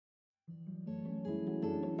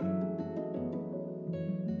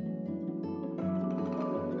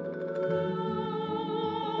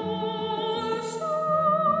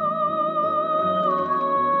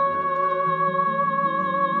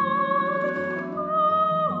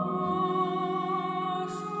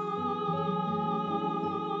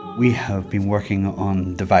We have been working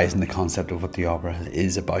on devising the concept of what the opera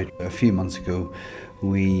is about. A few months ago,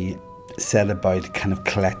 we set about kind of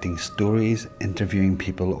collecting stories, interviewing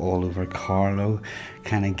people all over Carlow,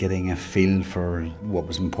 kind of getting a feel for what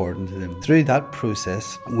was important to them. Through that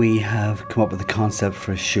process, we have come up with a concept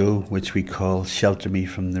for a show which we call Shelter Me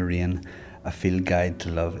From the Rain, a field guide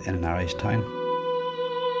to love in an Irish town.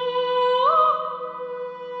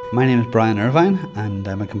 My name is Brian Irvine and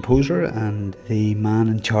I'm a composer and the man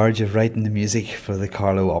in charge of writing the music for the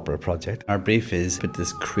Carlow Opera project. Our brief is to put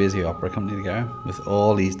this crazy opera company together with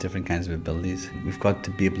all these different kinds of abilities. We've got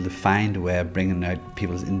to be able to find a way of bringing out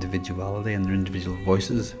people's individuality and their individual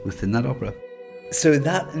voices within that opera. So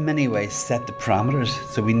that in many ways set the parameters.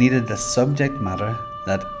 So we needed a subject matter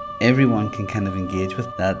that everyone can kind of engage with,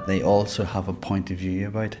 that they also have a point of view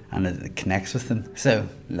about and it connects with them. So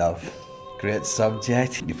love. Great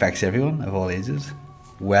subject, affects everyone of all ages.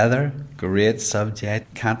 Weather, great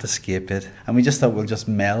subject, can't escape it. And we just thought we'll just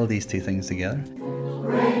meld these two things together.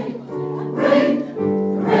 Rain, rain,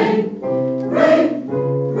 rain, rain,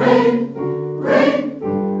 rain, rain,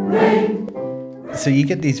 rain. So you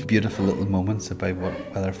get these beautiful little moments about what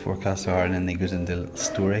weather forecasts are, and then they goes into a little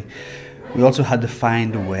story. We also had to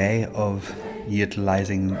find a way of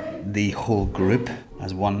utilising the whole group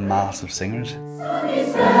as one mass of singers. Sunny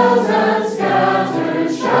spells and scattered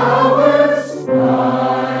showers,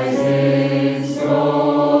 rising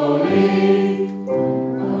slowly.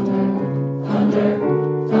 Thunder, thunder,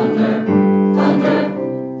 thunder, thunder,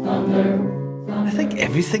 thunder. I think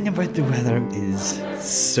everything about the weather is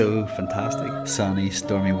so fantastic. Sunny,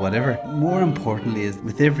 stormy, whatever. More importantly is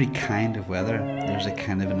with every kind of weather, there's a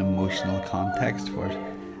kind of an emotional context for it.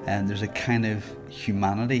 And there's a kind of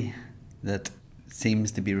humanity that seems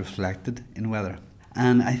to be reflected in weather.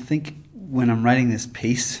 And I think when I'm writing this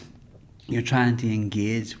piece, you're trying to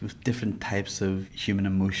engage with different types of human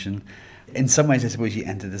emotion. In some ways, I suppose you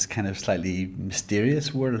enter this kind of slightly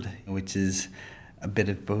mysterious world, which is a bit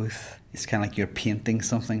of both. It's kind of like you're painting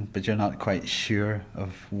something, but you're not quite sure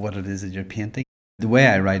of what it is that you're painting. The way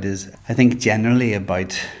I write is, I think generally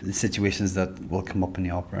about the situations that will come up in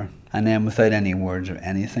the opera. And then without any words or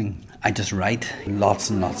anything, I just write lots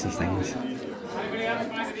and lots of things.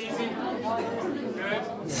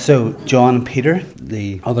 So John and Peter,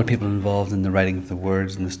 the other people involved in the writing of the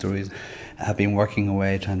words and the stories, have been working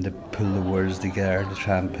away trying to pull the words together to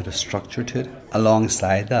try and put a structure to it.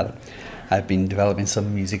 Alongside that, I've been developing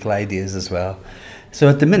some musical ideas as well. So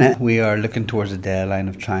at the minute, we are looking towards the deadline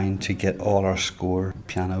of trying to get all our score,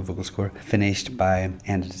 piano, vocal score, finished by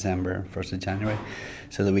end of December, 1st of January,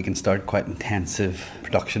 so that we can start quite intensive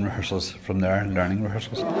production rehearsals from there, learning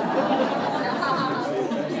rehearsals.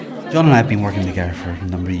 John and I have been working together for a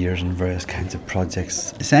number of years on various kinds of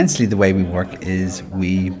projects. Essentially, the way we work is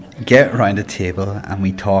we get around a table and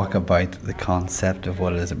we talk about the concept of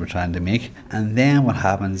what it is that we're trying to make. And then what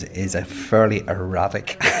happens is a fairly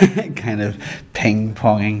erratic kind of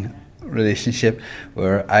ping-ponging relationship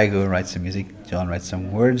where I go write some music, John writes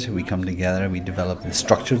some words, we come together, we develop the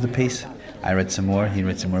structure of the piece. I write some more, he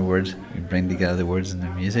writes some more words, we bring together the words and the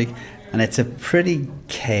music. And it's a pretty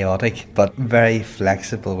chaotic but very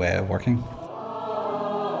flexible way of working.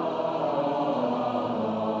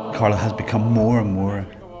 Carlow has become more and more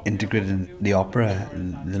integrated in the opera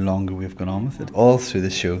the longer we've gone on with it. All through the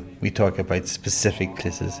show we talk about specific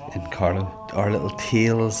places in Carlow. Our little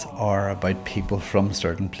tales are about people from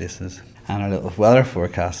certain places. And our little weather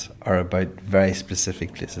forecasts are about very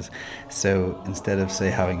specific places. So instead of,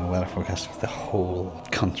 say, having a weather forecast for the whole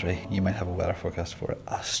country, you might have a weather forecast for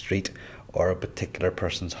a street or a particular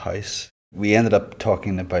person's house. We ended up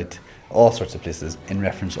talking about all sorts of places in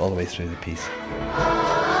reference all the way through the piece.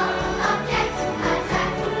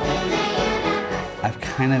 I've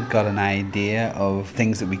kind of got an idea of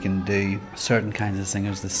things that we can do, certain kinds of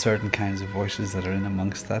singers, the certain kinds of voices that are in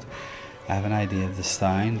amongst that. I have an idea of the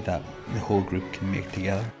sound that the whole group can make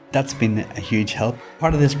together. That's been a huge help.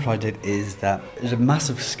 Part of this project is that there's a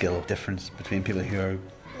massive skill difference between people who are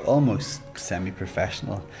almost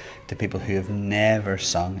semi-professional to people who have never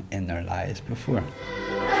sung in their lives before.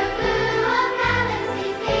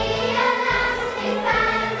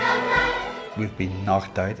 We've been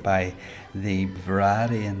knocked out by the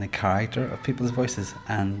variety and the character of people's voices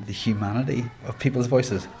and the humanity of people's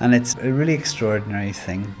voices. And it's a really extraordinary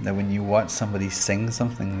thing that when you watch somebody sing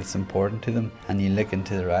something that's important to them and you look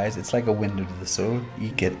into their eyes, it's like a window to the soul. You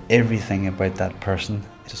get everything about that person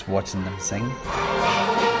just watching them sing.